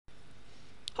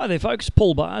Hi there folks,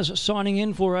 Paul Bars signing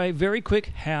in for a very quick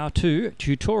how-to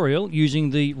tutorial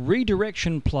using the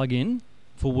Redirection Plugin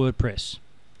for WordPress.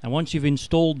 And once you've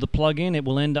installed the plugin, it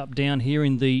will end up down here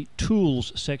in the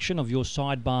Tools section of your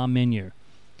sidebar menu.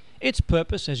 Its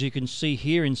purpose, as you can see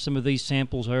here in some of these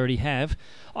samples I already have,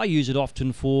 I use it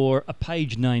often for a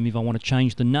page name if I want to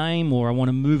change the name or I want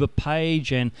to move a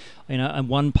page and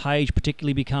one page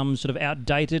particularly becomes sort of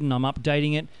outdated and I'm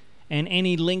updating it. And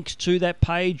any links to that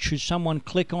page, should someone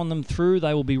click on them through,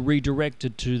 they will be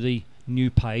redirected to the new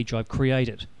page I've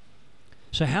created.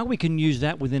 So how we can use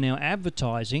that within our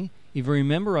advertising, if you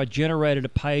remember, I generated a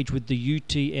page with the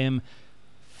UTM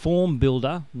Form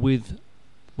Builder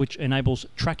which enables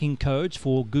tracking codes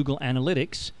for Google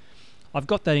Analytics. I've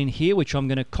got that in here, which I'm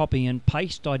going to copy and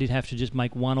paste. I did have to just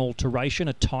make one alteration,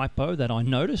 a typo that I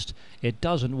noticed. It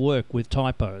doesn't work with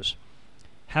typos.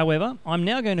 However, I'm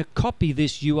now going to copy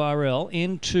this URL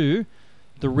into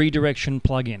the Redirection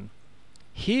plugin.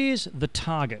 Here's the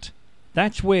target.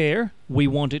 That's where we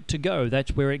want it to go.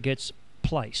 That's where it gets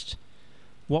placed.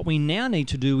 What we now need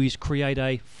to do is create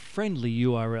a friendly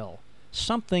URL.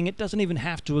 Something, it doesn't even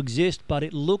have to exist, but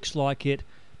it looks like it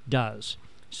does.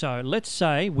 So let's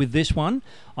say with this one,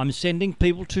 I'm sending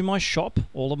people to my shop,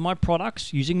 all of my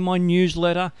products, using my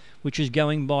newsletter, which is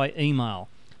going by email.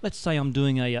 Let's say I'm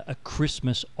doing a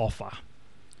Christmas offer.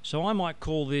 So I might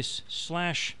call this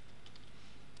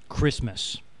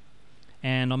 /Christmas.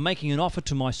 And I'm making an offer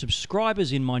to my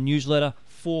subscribers in my newsletter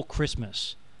for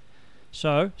Christmas.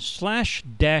 So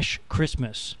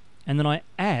 /-Christmas. And then I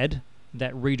add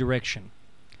that redirection.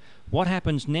 What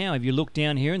happens now, if you look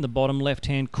down here in the bottom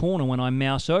left-hand corner when I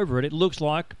mouse over it, it looks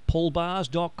like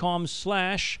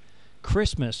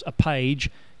paulbars.com/Christmas, a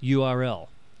page URL.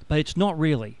 But it's not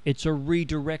really. It's a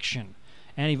redirection.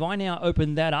 And if I now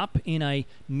open that up in a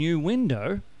new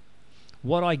window,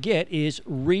 what I get is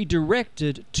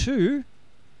redirected to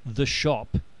the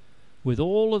shop with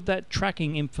all of that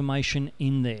tracking information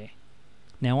in there.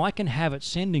 Now I can have it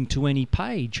sending to any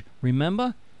page.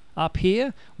 Remember, up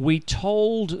here, we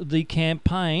told the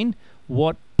campaign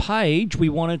what page we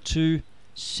wanted to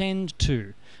send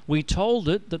to. We told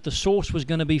it that the source was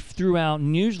going to be through our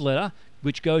newsletter,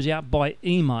 which goes out by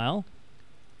email,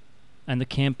 and the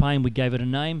campaign, we gave it a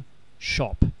name,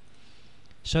 Shop.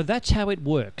 So that's how it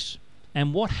works.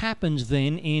 And what happens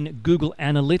then in Google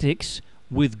Analytics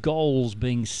with goals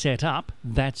being set up,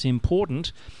 that's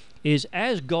important, is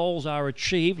as goals are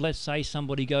achieved, let's say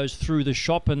somebody goes through the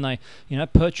shop and they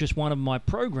purchase one of my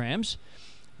programs,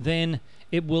 then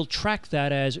it will track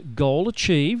that as goal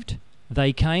achieved.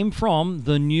 They came from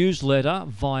the newsletter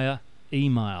via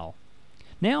email.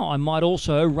 Now, I might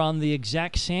also run the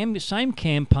exact same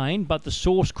campaign, but the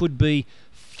source could be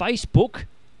Facebook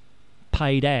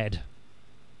paid ad.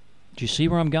 Do you see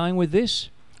where I'm going with this?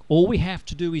 All we have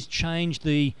to do is change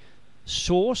the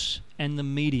source and the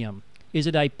medium. Is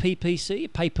it a PPC, a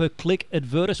pay-per-click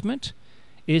advertisement?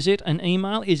 Is it an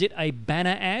email? Is it a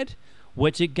banner ad?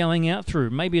 What's it going out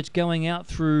through? Maybe it's going out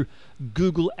through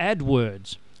Google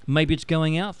AdWords. Maybe it's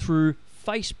going out through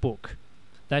Facebook.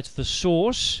 That's the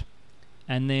source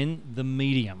and then the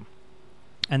medium.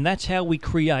 And that's how we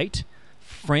create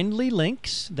friendly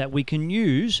links that we can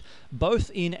use both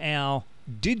in our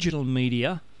digital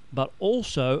media but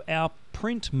also our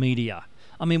print media.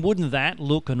 I mean, wouldn't that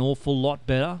look an awful lot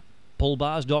better?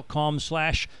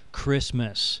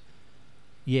 paulbars.com/Christmas.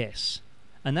 Yes.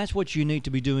 And that's what you need to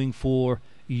be doing for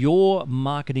your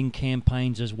marketing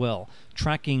campaigns as well.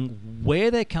 Tracking where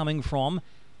they're coming from,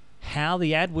 how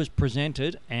the ad was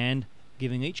presented, and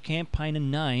giving each campaign a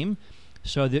name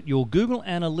so that your Google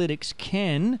Analytics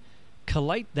can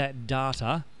collate that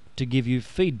data to give you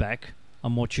feedback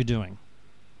on what you're doing.